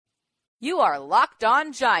You are Locked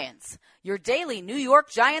On Giants, your daily New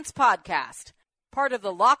York Giants podcast. Part of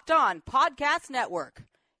the Locked On Podcast Network,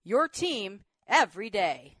 your team every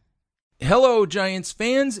day. Hello, Giants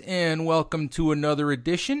fans, and welcome to another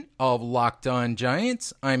edition of Locked On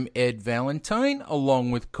Giants. I'm Ed Valentine,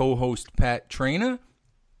 along with co-host Pat Traina,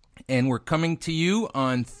 and we're coming to you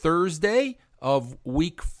on Thursday of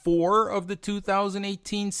Week 4 of the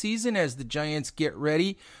 2018 season as the Giants get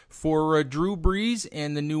ready for Drew Brees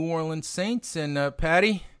and the New Orleans Saints. And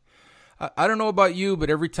Patty, I don't know about you,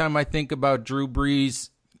 but every time I think about Drew Brees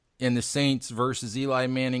and the Saints versus Eli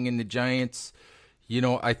Manning and the Giants, you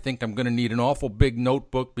know, I think I'm going to need an awful big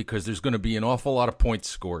notebook because there's going to be an awful lot of points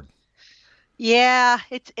scored. Yeah,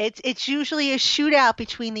 it's usually a shootout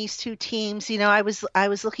between these two teams. You know, I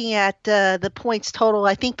was looking at the points total.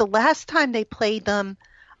 I think the last time they played them,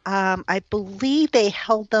 I believe they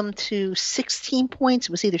held them to 16 points.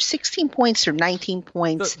 It was either 16 points or 19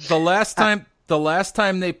 points. The last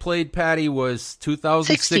time they played, Patty, was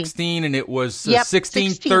 2016, 16. And it was a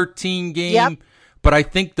 16-13 game. Yep. But I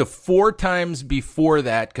think the 4 times before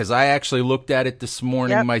that, because I actually looked at it this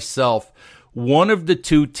morning myself, one of the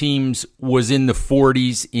two teams was in the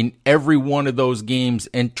 40s in every one of those games,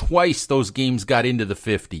 and twice those games got into the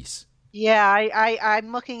 50s. Yeah,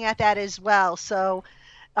 I'm looking at that as well. So,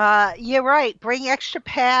 you're right. Bring extra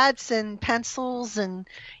pads and pencils, and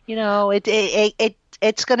you know,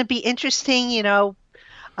 it's going to be interesting. You know,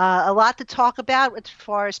 a lot to talk about as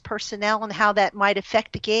far as personnel and how that might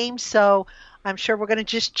affect the game. So, I'm sure we're going to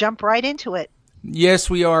just jump right into it. Yes,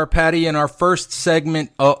 we are, Patty. And our first segment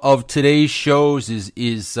of today's shows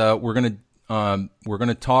is we're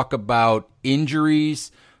gonna talk about injuries,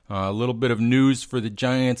 a little bit of news for the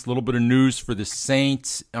Giants, a little bit of news for the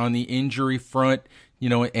Saints on the injury front, you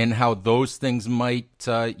know, and how those things might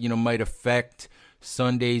affect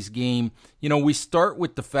Sunday's game. You know, we start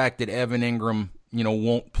with the fact that Evan Engram, you know,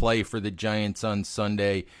 won't play for the Giants on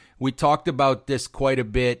Sunday. We talked about this quite a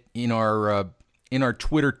bit in our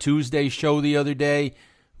Twitter Tuesday show the other day,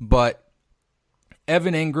 but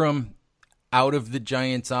Evan Engram out of the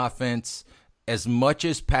Giants offense, as much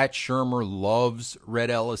as Pat Shurmur loves Rhett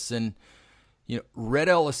Ellison, you know, Rhett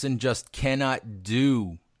Ellison just cannot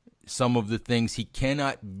do some of the things. He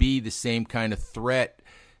cannot be the same kind of threat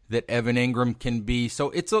that Evan Engram can be.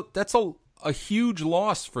 So that's a huge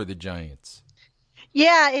loss for the Giants.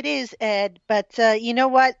 Yeah, it is, Ed. But you know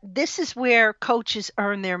what? This is where coaches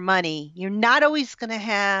earn their money. You're not always going to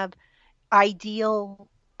have ideal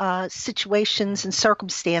situations and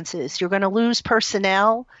circumstances. You're going to lose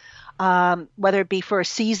personnel, whether it be for a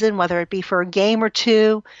season, whether it be for a game or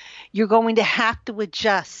two. You're going to have to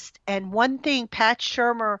adjust. And one thing Pat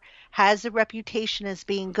Shurmur has a reputation as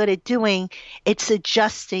being good at doing, it's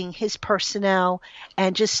adjusting his personnel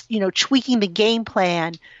and just, you know, tweaking the game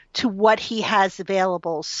plan to what he has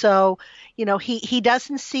available. So, you know, he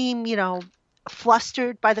doesn't seem, you know,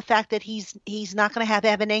 flustered by the fact that he's not going to have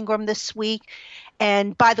Evan Engram this week.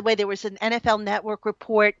 And by the way, there was an NFL Network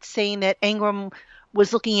report saying that Engram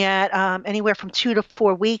was looking at anywhere from 2 to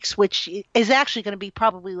 4 weeks, which is actually going to be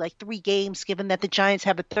probably like 3 games, given that the Giants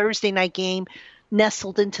have a Thursday night game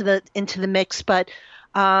nestled into the mix. But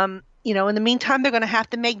you know, in the meantime, they're going to have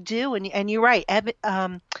to make do. And you're right.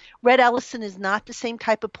 Rhett Ellison is not the same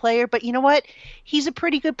type of player, but you know what? He's a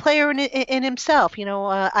pretty good player in himself. You know,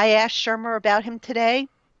 I asked Shurmur about him today,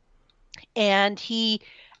 and he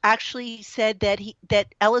actually said that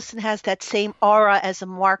Ellison has that same aura as a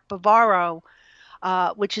Mark Bavaro,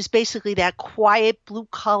 which is basically that quiet,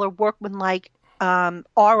 blue-collar, workmanlike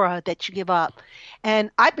aura that you give up. And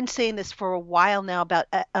I've been saying this for a while now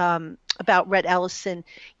about Rhett Ellison.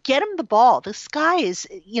 Get him the ball. This guy is,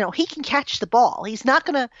 you know, he can catch the ball. He's not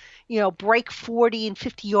going to, you know, break 40 and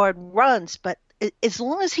 50-yard runs, but as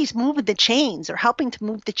long as he's moving the chains or helping to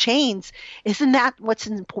move the chains, isn't that what's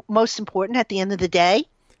most important at the end of the day?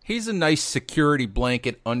 He's a nice security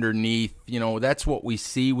blanket underneath. You know, that's what we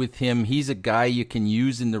see with him. He's a guy you can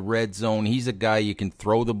use in the red zone. He's a guy you can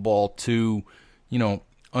throw the ball to, you know,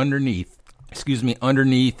 underneath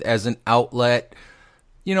as an outlet.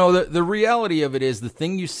 You know, the reality of it is the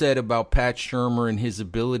thing you said about Pat Shurmur and his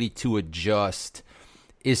ability to adjust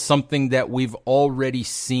is something that we've already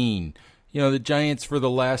seen. You know, the Giants for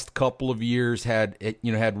the last couple of years had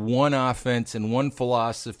one offense and one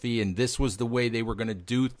philosophy, and this was the way they were going to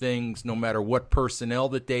do things no matter what personnel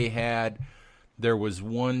that they had. There was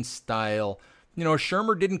one style. You know,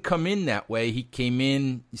 Shurmur didn't come in that way. He came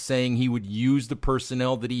in saying he would use the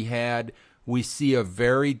personnel that he had. We see a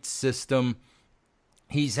varied system.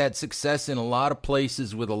 He's had success in a lot of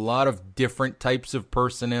places with a lot of different types of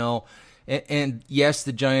personnel. And yes,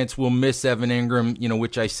 the Giants will miss Evan Ingram,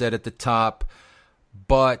 which I said at the top,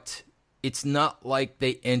 but it's not like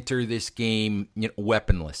they enter this game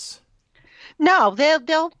weaponless. No,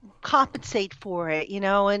 they'll compensate for it,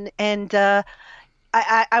 and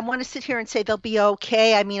I want to sit here and say they'll be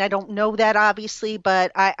okay. I mean, I don't know that obviously,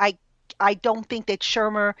 but I don't think that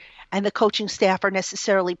Shermer and the coaching staff are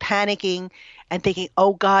necessarily panicking and thinking,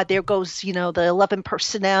 oh God, there goes, the 11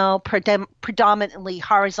 personnel, predominantly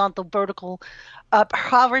horizontal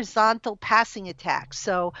passing attack.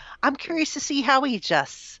 So I'm curious to see how he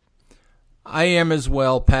adjusts. I am as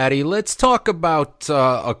well, Patty. Let's talk about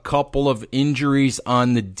a couple of injuries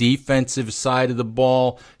on the defensive side of the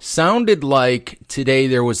ball. Sounded like today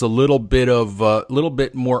there was a little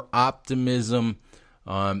bit more optimism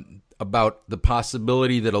about the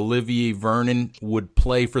possibility that Olivier Vernon would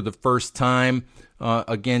play for the first time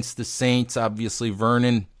against the Saints. Obviously,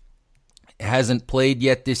 Vernon hasn't played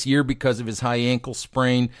yet this year because of his high ankle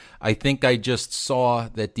sprain. I think I just saw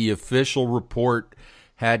that the official report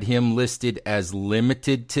had him listed as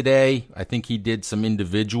limited today. I think he did some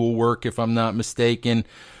individual work, if I'm not mistaken.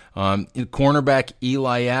 Cornerback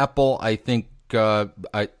Eli Apple, I think the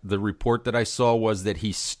report that I saw was that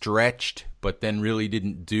he stretched, but then really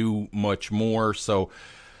didn't do much more. So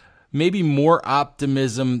maybe more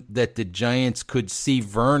optimism that the Giants could see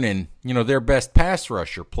Vernon, their best pass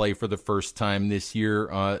rusher, play for the first time this year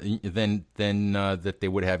than that they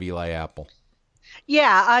would have Eli Apple.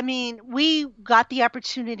 Yeah, I mean, we got the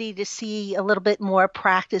opportunity to see a little bit more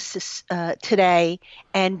practice today,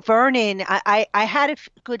 and Vernon, I had a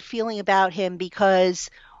good feeling about him because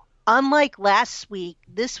unlike last week,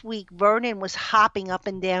 this week Vernon was hopping up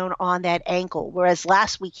and down on that ankle, whereas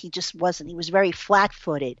last week he just wasn't. He was very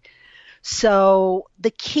flat-footed. So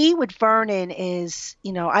the key with Vernon is,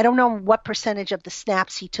 I don't know what percentage of the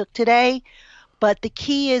snaps he took today, but the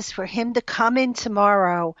key is for him to come in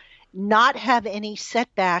tomorrow, not have any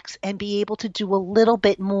setbacks, and be able to do a little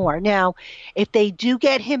bit more. Now, if they do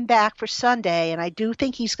get him back for Sunday, and I do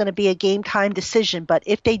think he's going to be a game time decision, but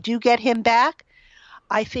if they do get him back,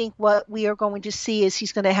 I think what we are going to see is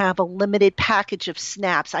he's going to have a limited package of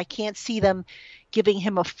snaps. I can't see them giving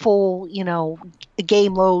him a full,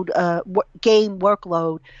 game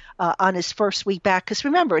workload on his first week back. Because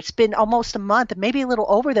remember, it's been almost a month, maybe a little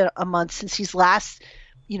over a month since he's last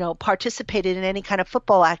participated in any kind of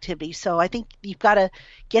football activity. So I think you've got to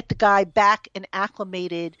get the guy back and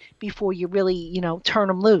acclimated before you really, turn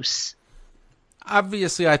him loose.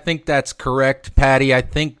 Obviously, I think that's correct, Patty. I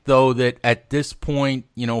think, though, that at this point,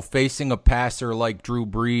 facing a passer like Drew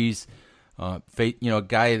Brees, a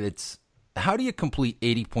guy that's, how do you complete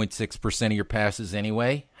 80.6% of your passes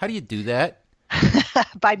anyway? How do you do that?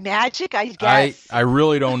 By magic, I guess. I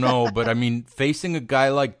really don't know, but I mean, facing a guy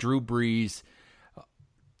like Drew Brees,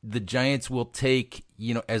 the Giants will take,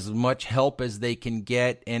 as much help as they can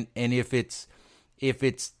get, and if it's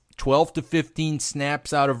 12 to 15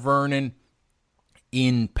 snaps out of Vernon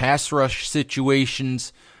in pass rush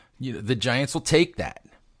situations, the Giants will take that.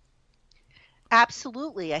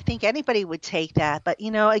 Absolutely. I think anybody would take that. But,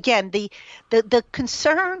 again, the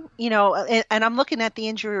concern, and I'm looking at the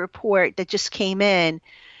injury report that just came in,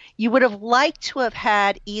 you would have liked to have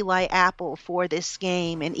had Eli Apple for this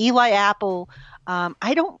game. And Eli Apple,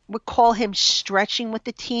 I don't recall him stretching with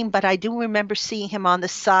the team, but I do remember seeing him on the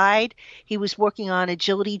side. He was working on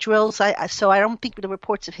agility drills. So I don't think the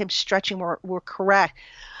reports of him stretching were correct.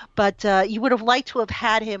 But you would have liked to have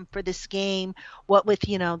had him for this game, what with,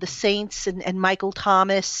 the Saints and Michael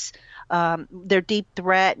Thomas, their deep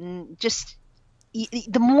threat, and just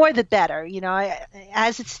the more the better.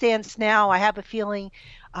 As it stands now, I have a feeling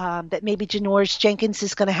that maybe Janoris Jenkins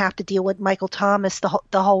is going to have to deal with Michael Thomas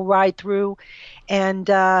the whole ride through. And,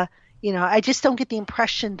 I just don't get the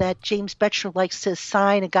impression that James Bettcher likes to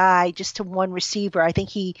assign a guy just to one receiver. I think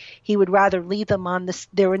he would rather leave them on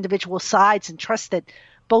their individual sides and trust that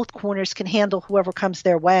both corners can handle whoever comes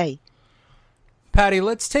their way. Patty,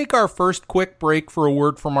 let's take our first quick break for a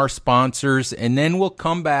word from our sponsors, and then we'll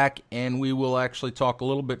come back and we will actually talk a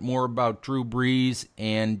little bit more about Drew Brees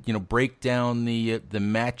and, break down the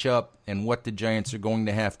matchup and what the Giants are going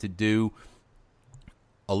to have to do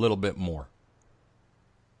a little bit more.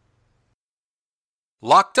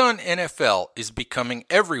 Locked On NFL is becoming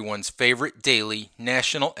everyone's favorite daily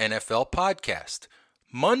national NFL podcast.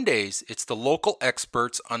 Mondays, it's the local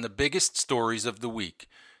experts on the biggest stories of the week.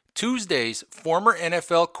 Tuesdays, former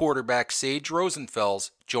NFL quarterback Sage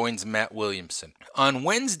Rosenfels joins Matt Williamson. On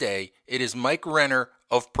Wednesday, it is Mike Renner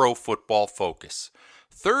of Pro Football Focus.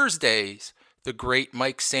 Thursdays, the great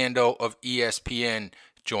Mike Sando of ESPN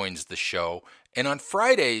joins the show. And on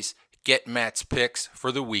Fridays, Get Matt's picks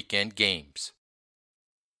for the weekend games.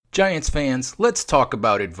 Giants fans, let's talk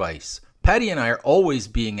about advice. Patty and I are always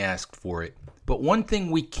being asked for it, but one thing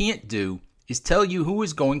we can't do is tell you who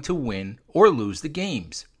is going to win or lose the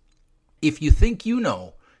games. If you think you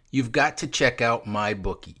know, you've got to check out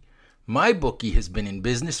MyBookie. MyBookie has been in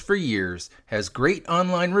business for years, has great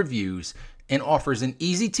online reviews, and offers an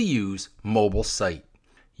easy-to-use mobile site.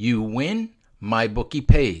 You win, MyBookie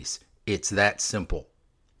pays. It's that simple.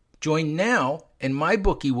 Join now, and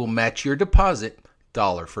MyBookie will match your deposit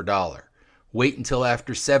dollar for dollar. Wait until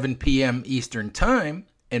after 7 p.m. Eastern Time,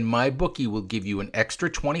 and MyBookie will give you an extra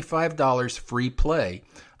 $25 free play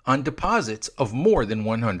on deposits of more than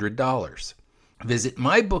 $100. Visit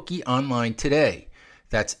MyBookie online today.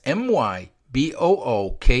 That's MyBookie.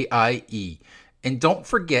 And don't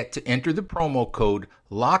forget to enter the promo code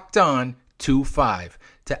LOCKEDON25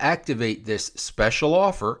 to activate this special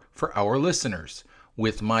offer for our listeners.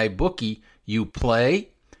 With MyBookie, you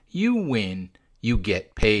play, you win, you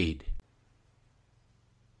get paid.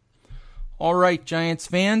 All right, Giants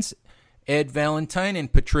fans, Ed Valentine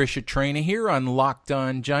and Patricia Traina here on Locked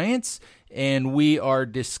On Giants, and we are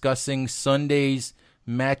discussing Sunday's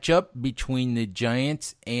matchup between the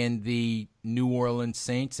Giants and the New Orleans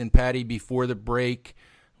Saints. And Patty, before the break,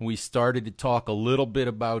 we started to talk a little bit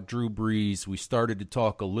about Drew Brees. We started to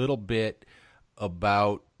talk a little bit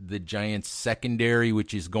about the Giants secondary,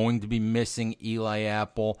 which is going to be missing Eli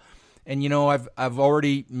Apple. And, you know, I've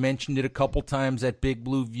already mentioned it a couple times at Big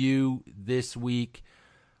Blue View this week.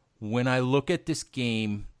 When I look at this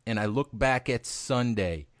game and I look back at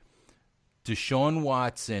Sunday, Deshaun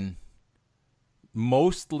Watson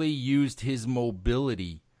mostly used his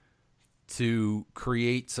mobility to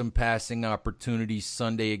create some passing opportunities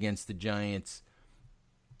Sunday against the Giants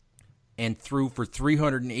and threw for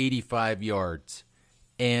 385 yards.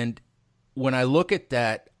 And when I look at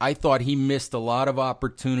that, I thought he missed a lot of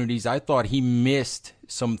opportunities. I thought he missed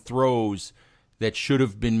some throws that should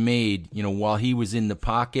have been made, you know, while he was in the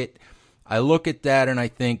pocket. I look at that and I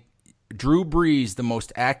think Drew Brees, the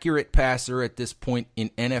most accurate passer at this point in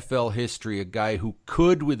NFL history, a guy who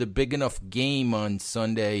could, with a big enough game on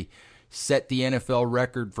Sunday, set the NFL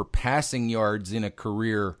record for passing yards in a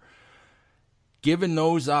career. Given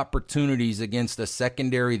those opportunities against a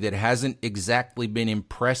secondary that hasn't exactly been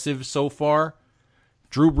impressive so far,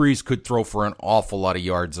 Drew Brees could throw for an awful lot of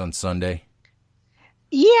yards on Sunday.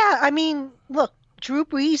 Yeah, I mean, look, Drew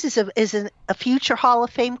Brees is a future Hall of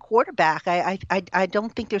Fame quarterback. I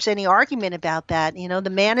don't think there's any argument about that. You know, the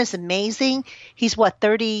man is amazing. He's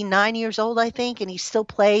 39 years old, I think, and he still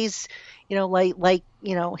plays, you know, like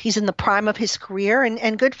you know, he's in the prime of his career,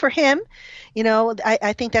 and good for him. You know,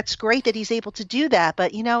 I think that's great that he's able to do that.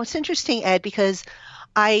 But, you know, it's interesting, Ed, because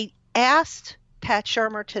I asked Pat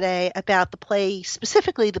Shurmur today about the play,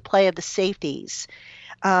 specifically the play of the safeties.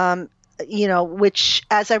 You know, which,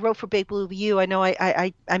 as I wrote for Big Blue View, I know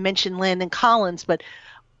I mentioned Landon Collins, but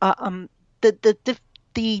the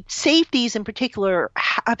safeties in particular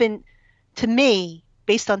haven't, to me,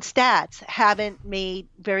 based on stats, haven't made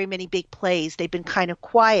very many big plays. They've been kind of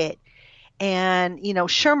quiet. And, you know,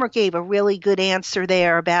 Shurmur gave a really good answer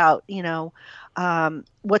there about, you know,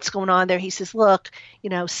 what's going on there. He says, look, you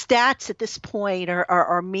know, stats at this point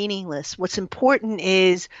are meaningless. What's important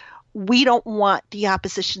is we don't want the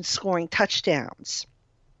opposition scoring touchdowns.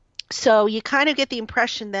 So you kind of get the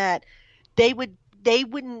impression that they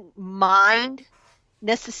wouldn't mind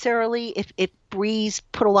necessarily if Brees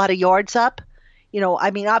put a lot of yards up. You know,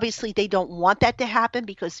 I mean, obviously they don't want that to happen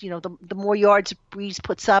because, you know, the more yards Brees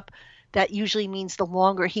puts up, that usually means the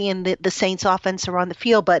longer he and the Saints offense are on the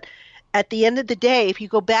field. But at the end of the day, if you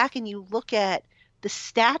go back and you look at the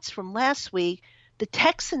stats from last week, the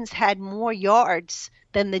Texans had more yards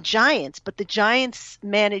than the Giants, but the Giants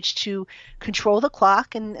managed to control the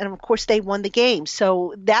clock, and of course they won the game.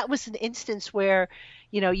 So that was an instance where,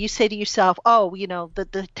 you know, you say to yourself, oh, you know,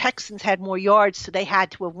 the Texans had more yards, so they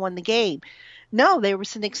had to have won the game. No, there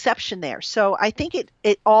was an exception there. So I think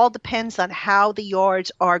it all depends on how the yards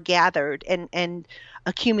are gathered and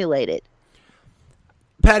accumulated.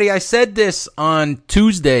 Patty, I said this on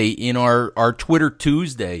Tuesday in our Twitter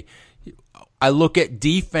Tuesday. I look at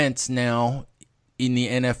defense now in the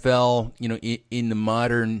NFL, you know, in the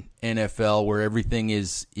modern NFL where everything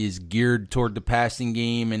is geared toward the passing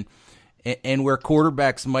game and where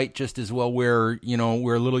quarterbacks might just as well wear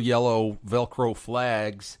little yellow Velcro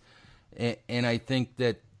flags. And I think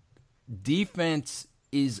that defense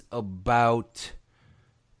is about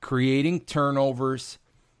creating turnovers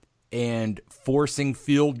and forcing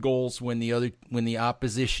field goals when the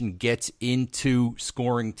opposition gets into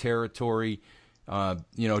scoring territory.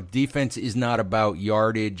 Defense is not about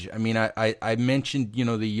yardage. I mean, I mentioned,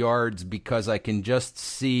 the yards because I can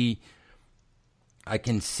see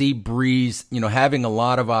Brees, having a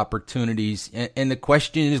lot of opportunities. And the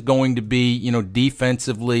question is going to be,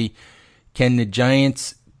 defensively, can the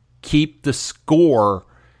Giants keep the score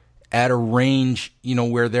at a range,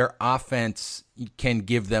 where their offense can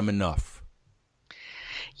give them enough?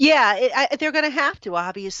 Yeah, they're going to have to,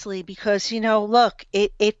 obviously, because, look,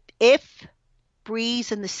 if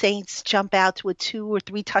Brees and the Saints jump out to a 2 or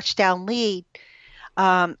 3 touchdown lead,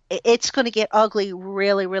 it's going to get ugly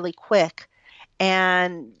really, really quick.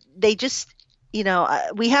 And they just,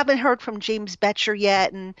 we haven't heard from James Bettcher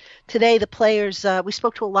yet. And today the players, we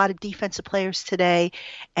spoke to a lot of defensive players today,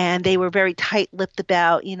 and they were very tight-lipped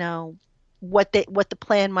about, what the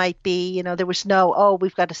plan might be. There was no,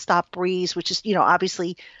 we've got to stop Brees, which is,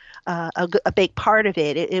 obviously a big part of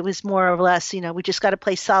it. It was more or less, we just got to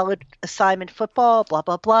play solid assignment football, blah,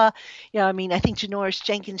 blah, blah. I think Janoris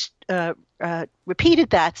Jenkins repeated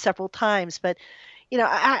that several times. But,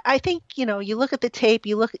 I think, you look at the tape,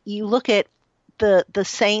 you look at the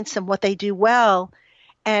Saints and what they do well,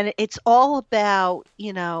 and it's all about,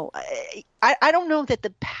 I don't know that the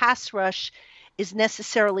pass rush is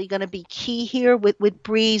necessarily going to be key here with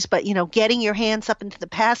Brees, but, getting your hands up into the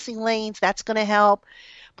passing lanes, that's going to help.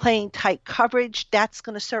 Playing tight coverage, that's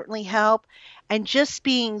going to certainly help. And just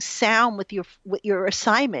being sound with your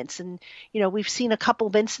assignments. And, we've seen a couple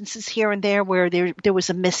of instances here and there where there was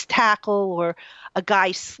a missed tackle, or a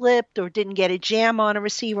guy slipped or didn't get a jam on a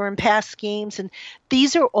receiver in past games. And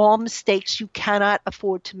these are all mistakes you cannot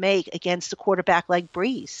afford to make against a quarterback like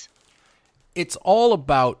Brees. It's all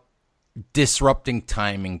about disrupting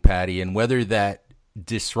timing, Patty, and whether that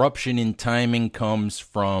disruption in timing comes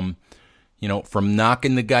from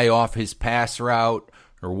knocking the guy off his pass route,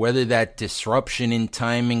 or whether that disruption in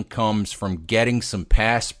timing comes from getting some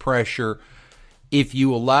pass pressure. If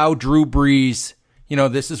you allow Drew Brees,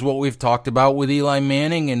 this is what we've talked about with Eli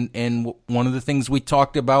Manning, and one of the things we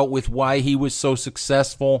talked about with why he was so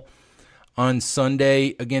successful on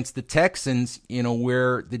Sunday against the Texans,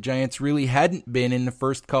 where the Giants really hadn't been in the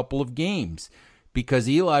first couple of games, because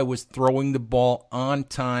Eli was throwing the ball on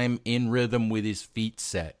time, in rhythm, with his feet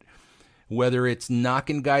set. Whether it's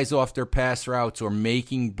knocking guys off their pass routes or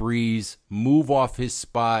making Brees move off his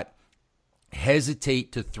spot,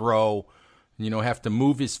 hesitate to throw, have to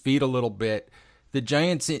move his feet a little bit, the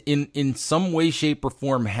Giants in some way, shape, or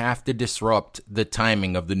form have to disrupt the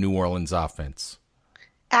timing of the New Orleans offense.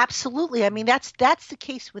 Absolutely. I mean, that's the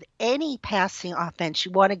case with any passing offense.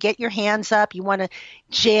 You want to get your hands up. You want to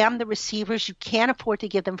jam the receivers. You can't afford to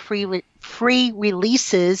give them free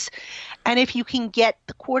releases. And if you can get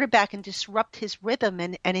the quarterback and disrupt his rhythm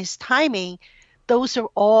and his timing, those are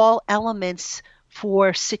all elements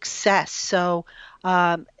for success. So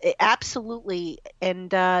absolutely.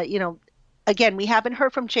 And, again, we haven't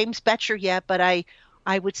heard from James Bettcher yet, but I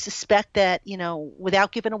would suspect that,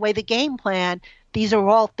 without giving away the game plan, these are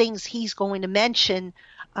all things he's going to mention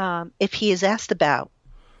if he is asked about.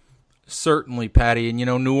 Certainly, Patty. And,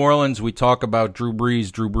 New Orleans, we talk about Drew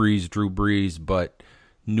Brees, but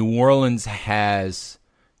New Orleans has,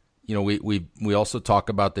 we also talk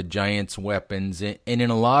about the Giants' weapons. And in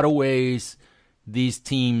a lot of ways, these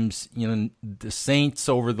teams, the Saints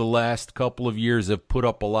over the last couple of years have put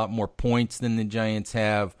up a lot more points than the Giants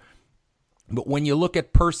have. But when you look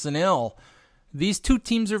at personnel, these two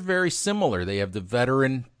teams are very similar. They have the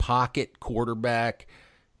veteran pocket quarterback.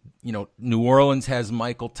 New Orleans has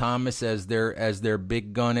Michael Thomas as their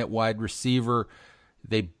big gun at wide receiver.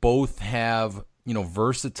 They both have,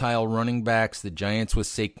 versatile running backs. The Giants with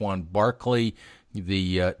Saquon Barkley,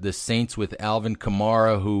 the Saints with Alvin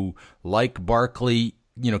Kamara, who, like Barkley,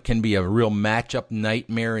 can be a real matchup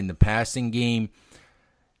nightmare in the passing game.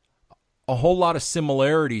 A whole lot of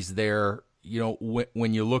similarities there,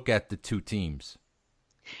 when you look at the two teams.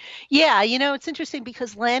 Yeah, it's interesting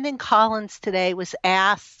because Landon Collins today was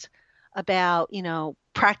asked about,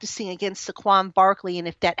 practicing against Saquon Barkley and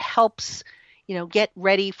if that helps, get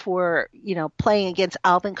ready for, playing against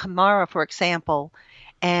Alvin Kamara, for example.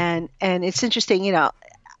 And it's interesting,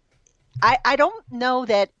 I don't know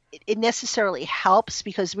that it necessarily helps,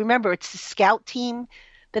 because remember, it's the scout team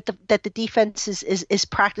that the defense is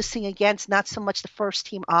practicing against, not so much the first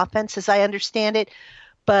team offense, as I understand it.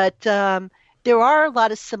 But there are a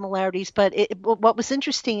lot of similarities. But what was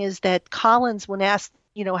interesting is that Collins, when asked,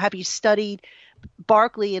 have you studied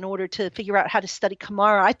Barkley in order to figure out how to study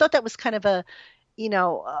Kamara? I thought that was kind of a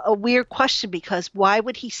weird question, because why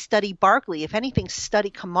would he study Barkley? If anything, study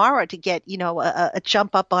Kamara to get, a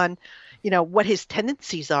jump up on, what his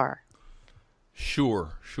tendencies are.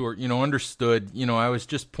 Sure. Understood. I was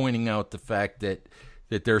just pointing out the fact that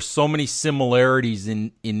there are so many similarities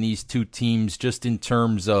in these two teams, just in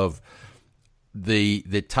terms of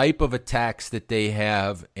the type of attacks that they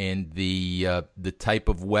have and the type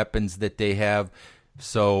of weapons that they have.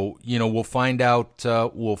 So, we'll find out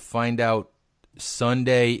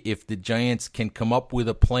Sunday if the Giants can come up with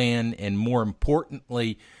a plan, and more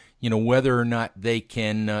importantly, whether or not they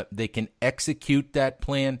can execute that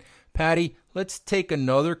plan. Patty, let's take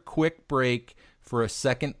another quick break for a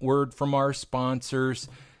second word from our sponsors.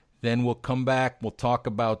 Then we'll come back. We'll talk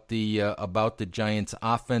about the Giants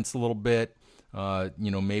offense a little bit.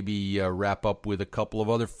 Maybe wrap up with a couple of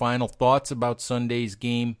other final thoughts about Sunday's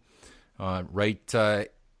game right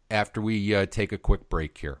after we take a quick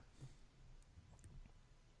break here.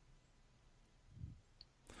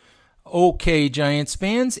 Okay, Giants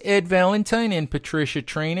fans, Ed Valentine and Patricia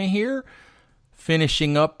Traina here,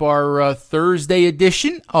 finishing up our Thursday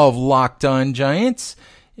edition of Locked On Giants.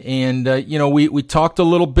 And, we talked a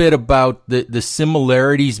little bbit about the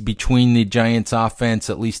similarities between the Giants offense,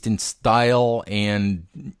 at least in style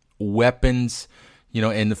and weapons,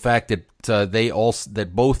 and the fact that that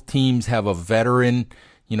both teams have a veteran,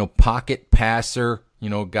 pocket passer,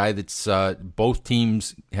 guy that's both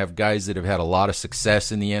teams have guys that have had a lot of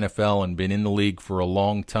success in the NFL and been in the league for a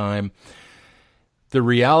long time. The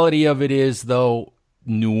reality of it is, though,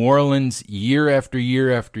 New Orleans, year after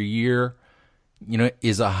year after year,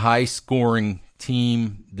 is a high-scoring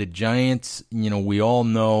team. The Giants, we all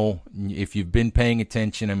know, if you've been paying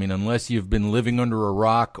attention, unless you've been living under a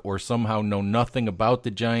rock or somehow know nothing about the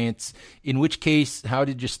Giants, in which case, how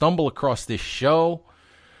did you stumble across this show?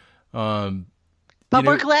 But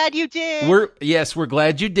we're glad you did. We're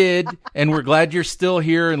glad you did, and we're glad you're still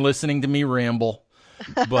here and listening to me ramble.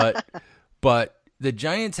 But the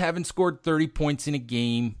Giants haven't scored 30 points in a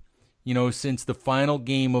game, since the final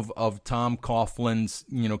game of Tom Coughlin's,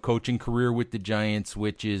 coaching career with the Giants,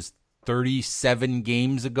 which is 37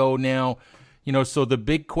 games ago now. So the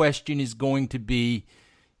big question is going to be,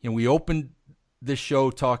 we opened the show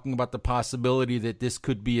talking about the possibility that this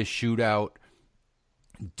could be a shootout.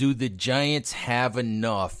 Do the Giants have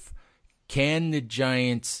enough? Can the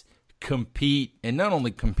Giants compete, and not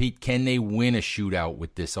only compete, can they win a shootout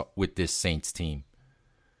with this Saints team?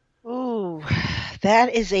 Ooh,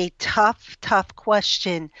 that is a tough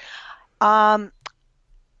question. I'm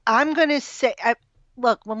going to say,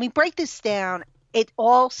 look, when we break this down, it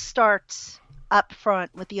all starts up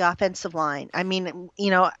front with the offensive line. I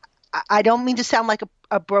don't mean to sound like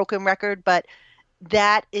a broken record, but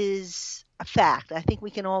that is a fact. I think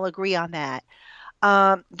we can all agree on that.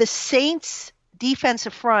 The Saints'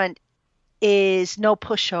 defensive front is no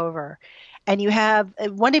pushover. And you have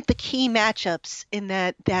one of the key matchups in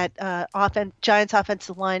that Giants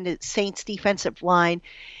offensive line, the Saints defensive line,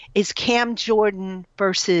 is Cam Jordan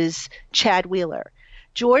versus Chad Wheeler.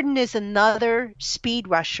 Jordan is another speed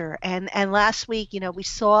rusher, and last week, we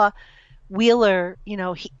saw Wheeler.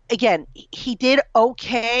 He did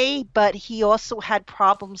okay, but he also had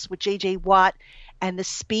problems with J.J. Watt and the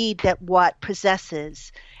speed that Watt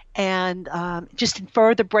possesses. And just in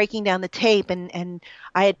further breaking down the tape, and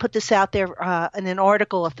I had put this out there in an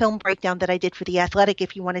article, a film breakdown that I did for The Athletic,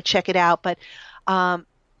 if you want to check it out. But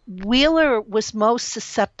Wheeler was most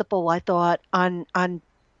susceptible, I thought, on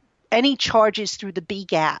any charges through the B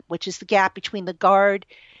gap, which is the gap between the guard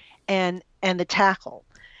and the tackle,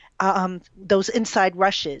 those inside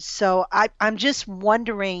rushes. So I'm just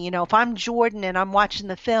wondering, if I'm Jordan and I'm watching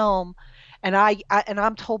the film, and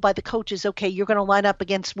I'm told by the coaches, okay, you're going to line up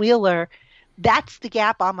against Wheeler, that's the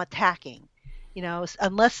gap I'm attacking. It's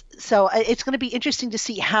going to be interesting to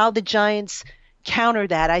see how the Giants counter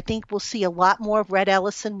that. I think we'll see a lot more of Red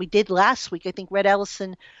Ellison. We did last week. I think Red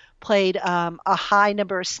Ellison played a high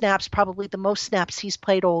number of snaps, probably the most snaps he's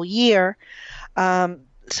played all year.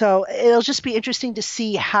 So it'll just be interesting to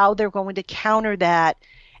see how they're going to counter that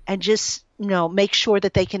and just, make sure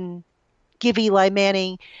that they can give Eli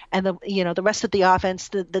Manning and the rest of the offense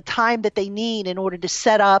the time that they need in order to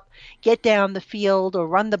set up, get down the field, or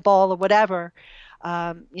run the ball or whatever,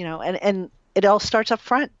 and it all starts up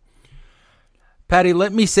front. Patty,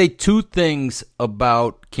 let me say two things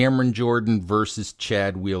about Cameron Jordan versus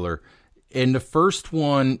Chad Wheeler. And the first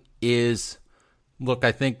one is, look,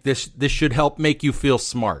 I think this should help make you feel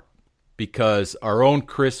smart, because our own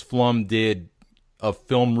Chris Flum did a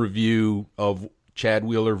film review of Chad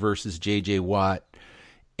Wheeler versus J.J. Watt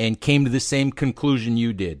and came to the same conclusion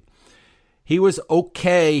you did. He was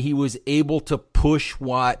okay. He was able to push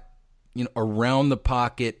Watt, around the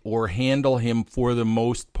pocket or handle him for the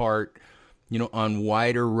most part, on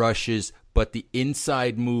wider rushes, but the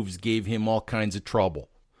inside moves gave him all kinds of trouble.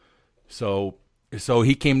 So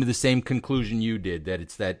he came to the same conclusion you did, that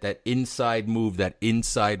it's that inside move, that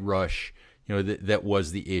inside rush, that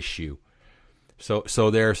was the issue. So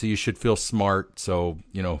you should feel smart. So,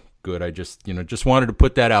 good. I just wanted to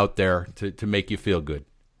put that out there to make you feel good.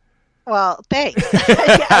 Well, thanks.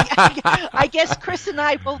 I guess Chris and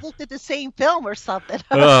I both looked at the same film or something.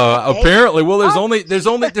 Apparently. Well,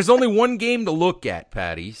 there's only one game to look at,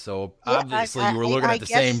 Patty. So obviously you were looking at the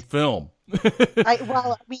same film.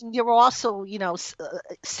 There were also,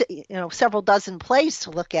 several dozen plays to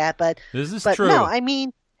look at, but this is true.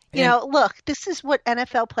 No, look, this is what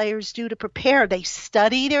NFL players do to prepare. They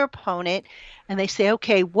study their opponent and they say,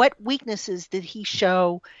 okay, what weaknesses did he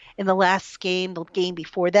show in the last game, the game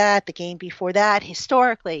before that,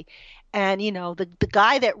 historically? And, the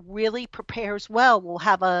guy that really prepares well will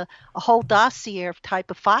have a whole dossier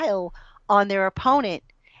type of file on their opponent.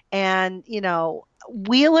 And,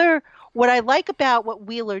 Wheeler, what I like about what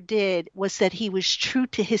Wheeler did was that he was true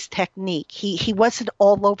to his technique. He wasn't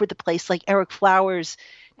all over the place like Eric Flowers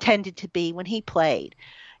tended to be when he played,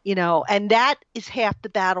 and that is half the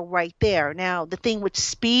battle right there. Now, the thing with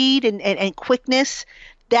speed and quickness,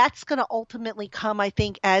 that's going to ultimately come, I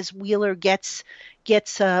think, as Wheeler gets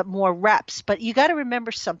more reps. But you got to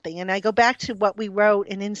remember something, and I go back to what we wrote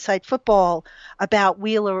in Inside Football about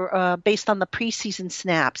Wheeler based on the preseason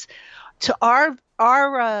snaps. To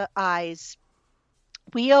our eyes,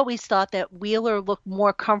 we always thought that Wheeler looked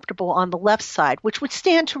more comfortable on the left side, which would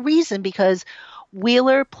stand to reason because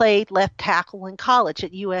Wheeler played left tackle in college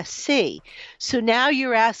at USC. So now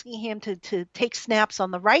you're asking him to take snaps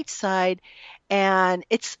on the right side, and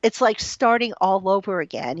it's like starting all over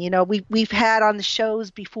again. We've had on the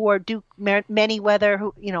shows before Duke Manyweather,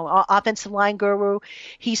 who offensive line guru.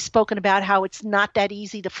 He's spoken about how it's not that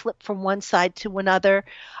easy to flip from one side to another,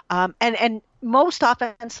 and most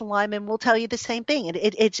offensive linemen will tell you the same thing.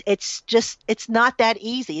 It's not that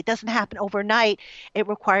easy. It doesn't happen overnight. It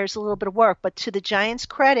requires a little bit of work. But to the Giants'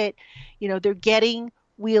 credit, they're getting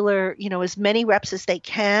Wheeler, as many reps as they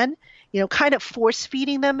can, kind of force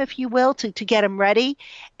feeding them, if you will, to get him ready.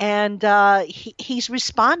 And he's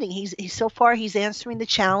responding. So far he's answering the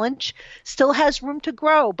challenge. Still has room to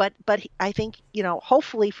grow, but I think,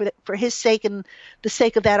 hopefully for his sake and the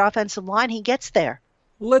sake of that offensive line, he gets there.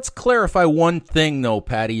 Let's clarify one thing, though,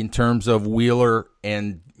 Patty, in terms of Wheeler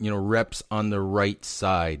and, reps on the right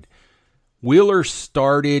side. Wheeler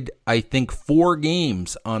started, I think, 4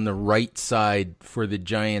 games on the right side for the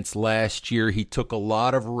Giants last year. He took a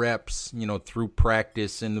lot of reps, through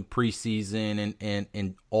practice in the preseason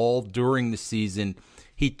and all during the season.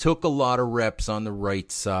 He took a lot of reps on the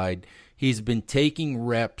right side. He's been taking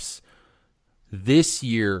reps this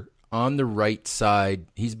year on the right side.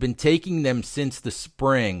 He's been taking them since the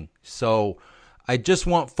spring. So I just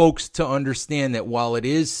want folks to understand that while it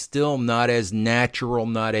is still not as natural,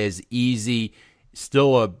 not as easy,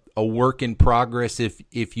 still a work in progress,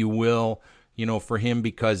 if you will, for him,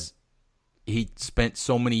 because he spent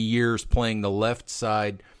so many years playing the left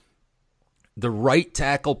side. The right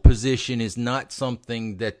tackle position is not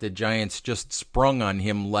something that the Giants just sprung on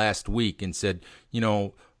him last week and said,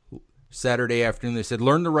 Saturday afternoon, they said,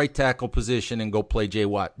 learn the right tackle position and go play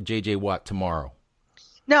J.J. Watt tomorrow.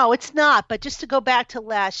 No, it's not. But just to go back to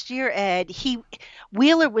last year, Ed,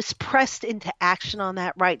 Wheeler was pressed into action on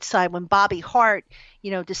that right side when Bobby Hart,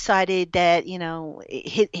 decided that,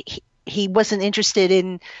 he wasn't interested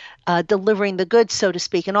in delivering the goods, so to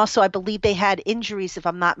speak. And also, I believe they had injuries, if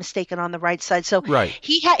I'm not mistaken, on the right side. So right.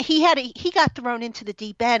 he got thrown into the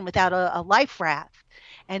deep end without a life raft,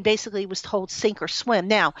 and basically was told sink or swim.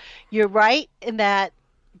 Now, you're right in that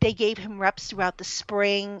they gave him reps throughout the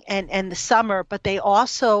spring and the summer, but they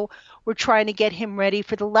also were trying to get him ready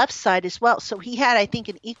for the left side as well. So he had, I think,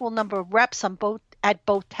 an equal number of reps at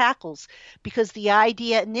both tackles, because the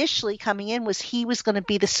idea initially coming in was he was going to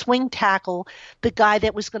be the swing tackle, the guy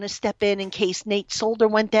that was going to step in case Nate Solder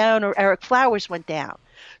went down or Eric Flowers went down.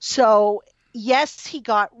 So yes, he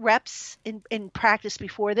got reps in practice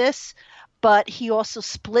before this, but he also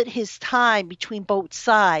split his time between both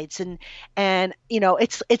sides. And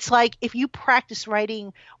it's like if you practice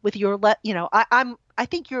writing with your left, I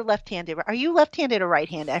think you're left-handed. Are you left-handed or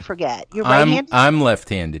right-handed? I forget. You're right-handed? I'm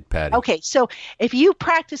left-handed, Patty. Okay, so if you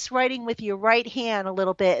practice writing with your right hand a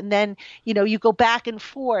little bit, and then, you go back and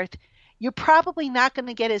forth, you're probably not going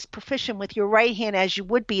to get as proficient with your right hand as you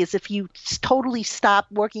would be as if you totally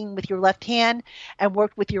stopped working with your left hand and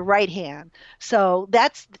worked with your right hand. So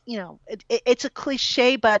that's, it's a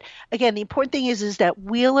cliche, but again, the important thing is that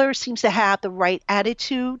Wheeler seems to have the right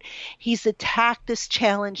attitude. He's attacked this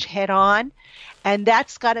challenge head on, and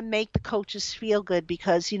that's got to make the coaches feel good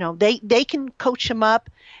because, they can coach him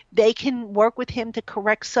up. They can work with him to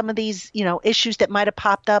correct some of these, issues that might have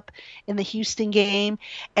popped up in the Houston game.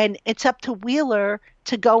 And it's up to Wheeler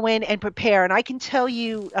to go in and prepare. And I can tell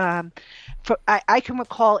you, I can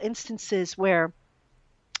recall instances where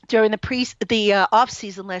during the off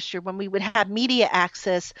season last year when we would have media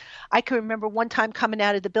access, I can remember one time coming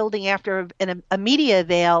out of the building after a media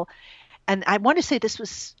avail, and I want to say this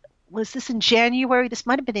was this in January? This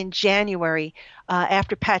might have been in January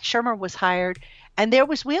after Pat Shurmur was hired. And there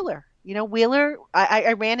was Wheeler. Wheeler,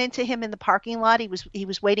 I ran into him in the parking lot. He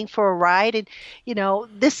was waiting for a ride. And,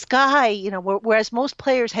 this guy, whereas most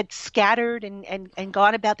players had scattered and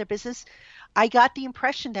gone about their business, I got the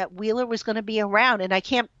impression that Wheeler was going to be around. And I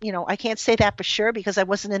can't say that for sure because I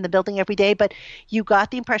wasn't in the building every day, but you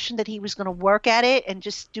got the impression that he was going to work at it and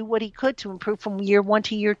just do what he could to improve from year one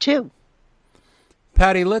to year two.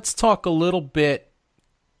 Patty, let's talk a little bit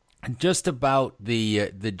just about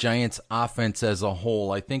the Giants offense as a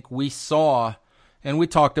whole. I think we saw, and we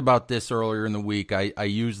talked about this earlier in the week, I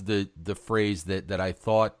used the phrase that I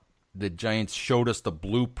thought the Giants showed us the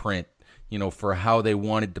blueprint, for how they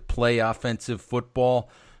wanted to play offensive football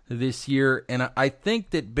this year. And I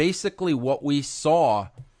think that basically what we saw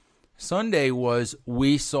Sunday was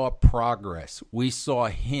we saw progress. We saw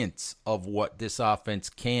hints of what this offense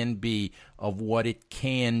can be, of what it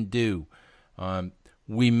can do.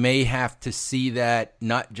 We may have to see that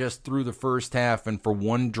not just through the first half and for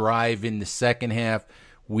one drive in the second half.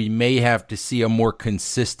 We may have to see a more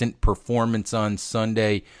consistent performance on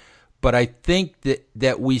Sunday. But I think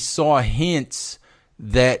that we saw hints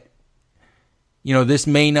that, this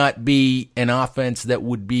may not be an offense that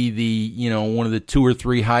would be the, one of the 2 or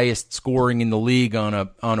 3 highest scoring in the league on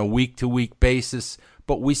a week-to-week basis.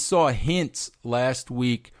 But we saw hints last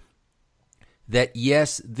week that,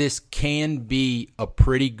 yes, this can be a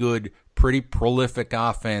pretty good, pretty prolific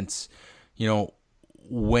offense,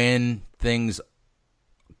 when things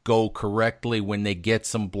go correctly, when they get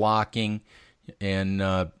some blocking. And,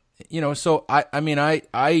 so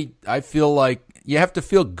I feel like you have to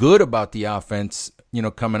feel good about the offense,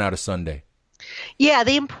 coming out of Sunday. Yeah,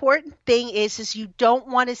 the important thing is you don't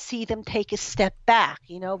want to see them take a step back.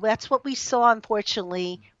 That's what we saw,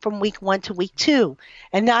 unfortunately, from week 1 to week 2.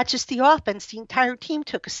 And not just the offense, the entire team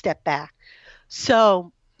took a step back.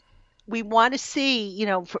 So we want to see,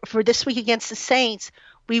 for this week against the Saints,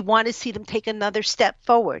 we want to see them take another step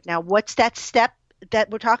forward. Now, what's that step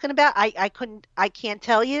that we're talking about? I can't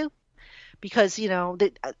tell you. Because,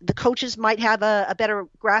 the coaches might have a better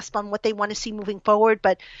grasp on what they want to see moving forward.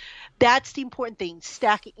 But that's the important thing.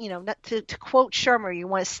 Stacking, not to quote Shurmur, you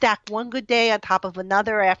want to stack one good day on top of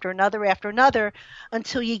another after another after another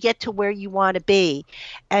until you get to where you want to be.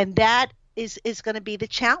 And that is going to be the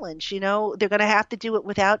challenge. They're going to have to do it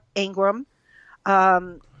without Ingram.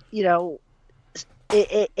 It's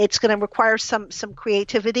going to require some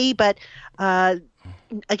creativity, but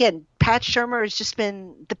again, Pat Shurmur has just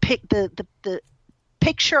been the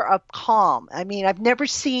picture of calm. I mean, I've never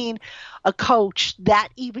seen a coach that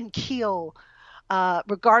even keel,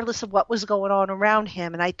 regardless of what was going on around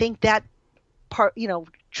him. And I think that part,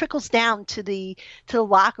 trickles down to the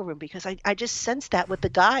locker room because I just sensed that with the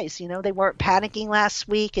guys. They weren't panicking last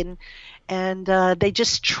week, and they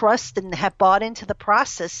just trust and have bought into the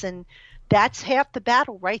process, and that's half the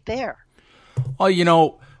battle right there.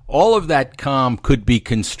 Well, all of that calm could be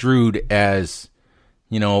construed as,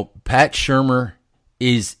 Pat Shurmur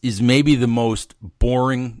is maybe the most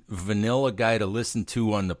boring vanilla guy to listen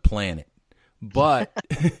to on the planet. But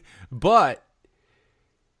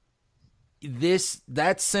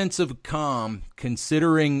that sense of calm,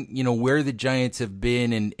 considering, where the Giants have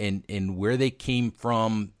been and where they came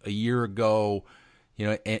from a year ago,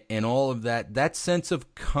 and all of that sense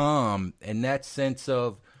of calm and that sense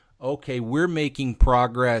of, okay, we're making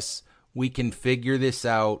progress. We can figure this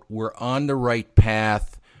out. We're on the right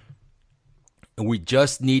path. We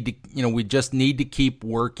just need to keep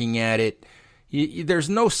working at it. There's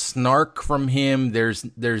no snark from him. There's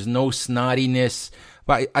no snottiness.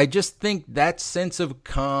 But I just think that sense of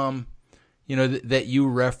calm, that you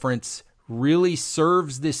reference really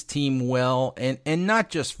serves this team well, and not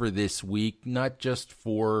just for this week, not just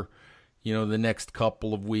for the next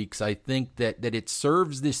couple of weeks. I think that it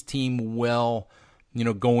serves this team well,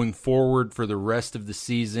 going forward for the rest of the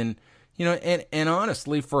season. and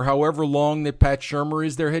honestly, for however long that Pat Shurmur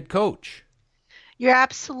is their head coach. You're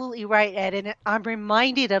absolutely right, Ed. And I'm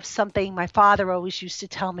reminded of something my father always used to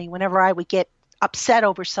tell me whenever I would get upset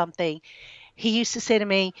over something. He used to say to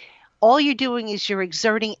me, all you're doing is you're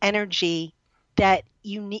exerting energy that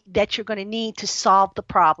you're going to need to solve the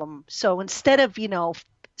problem. So instead of,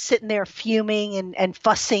 sitting there fuming and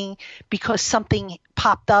fussing because something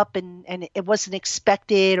popped up and it wasn't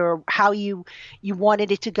expected or how you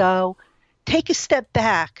wanted it to go, take a step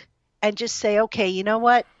back and just say, okay, you know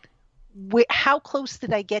what? How close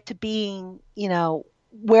did I get to being,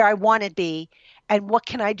 where I want to be, and what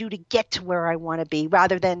can I do to get to where I want to be,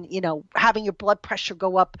 rather than, having your blood pressure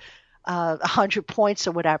go up 100 points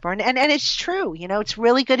or whatever. And it's true, it's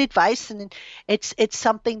really good advice, and it's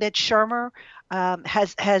something that Shurmur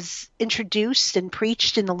has introduced and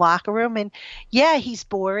preached in the locker room. And yeah, he's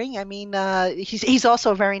boring. I mean, he's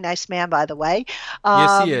also a very nice man, by the way.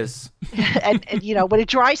 Yes, he is. and with a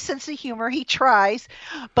dry sense of humor, he tries.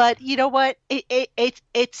 But you know what?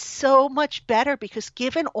 It's so much better because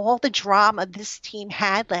given all the drama this team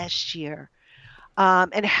had last year,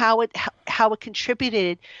 and how it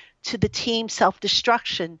contributed to the team's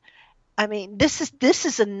self-destruction. I mean, this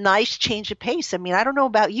is a nice change of pace. I mean, I don't know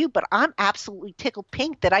about you, but I'm absolutely tickled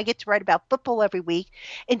pink that I get to write about football every week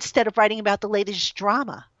instead of writing about the latest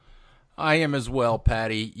drama. I am as well,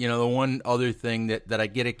 Patty. The one other thing that I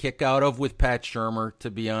get a kick out of with Pat Shurmur,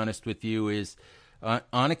 to be honest with you, is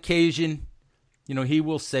on occasion, he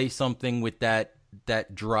will say something with that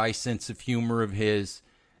dry sense of humor of his,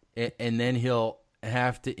 and then he'll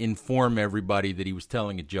have to inform everybody that he was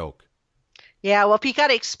telling a joke. Yeah, well, if you got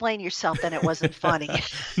to explain yourself, then it wasn't funny.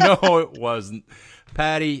 No, it wasn't.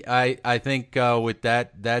 Patty, I think with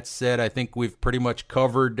that said, I think we've pretty much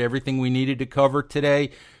covered everything we needed to cover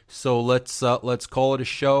today. So let's call it a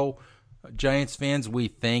show. Giants fans, we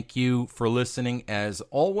thank you for listening as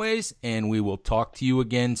always, and we will talk to you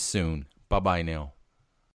again soon. Bye-bye now.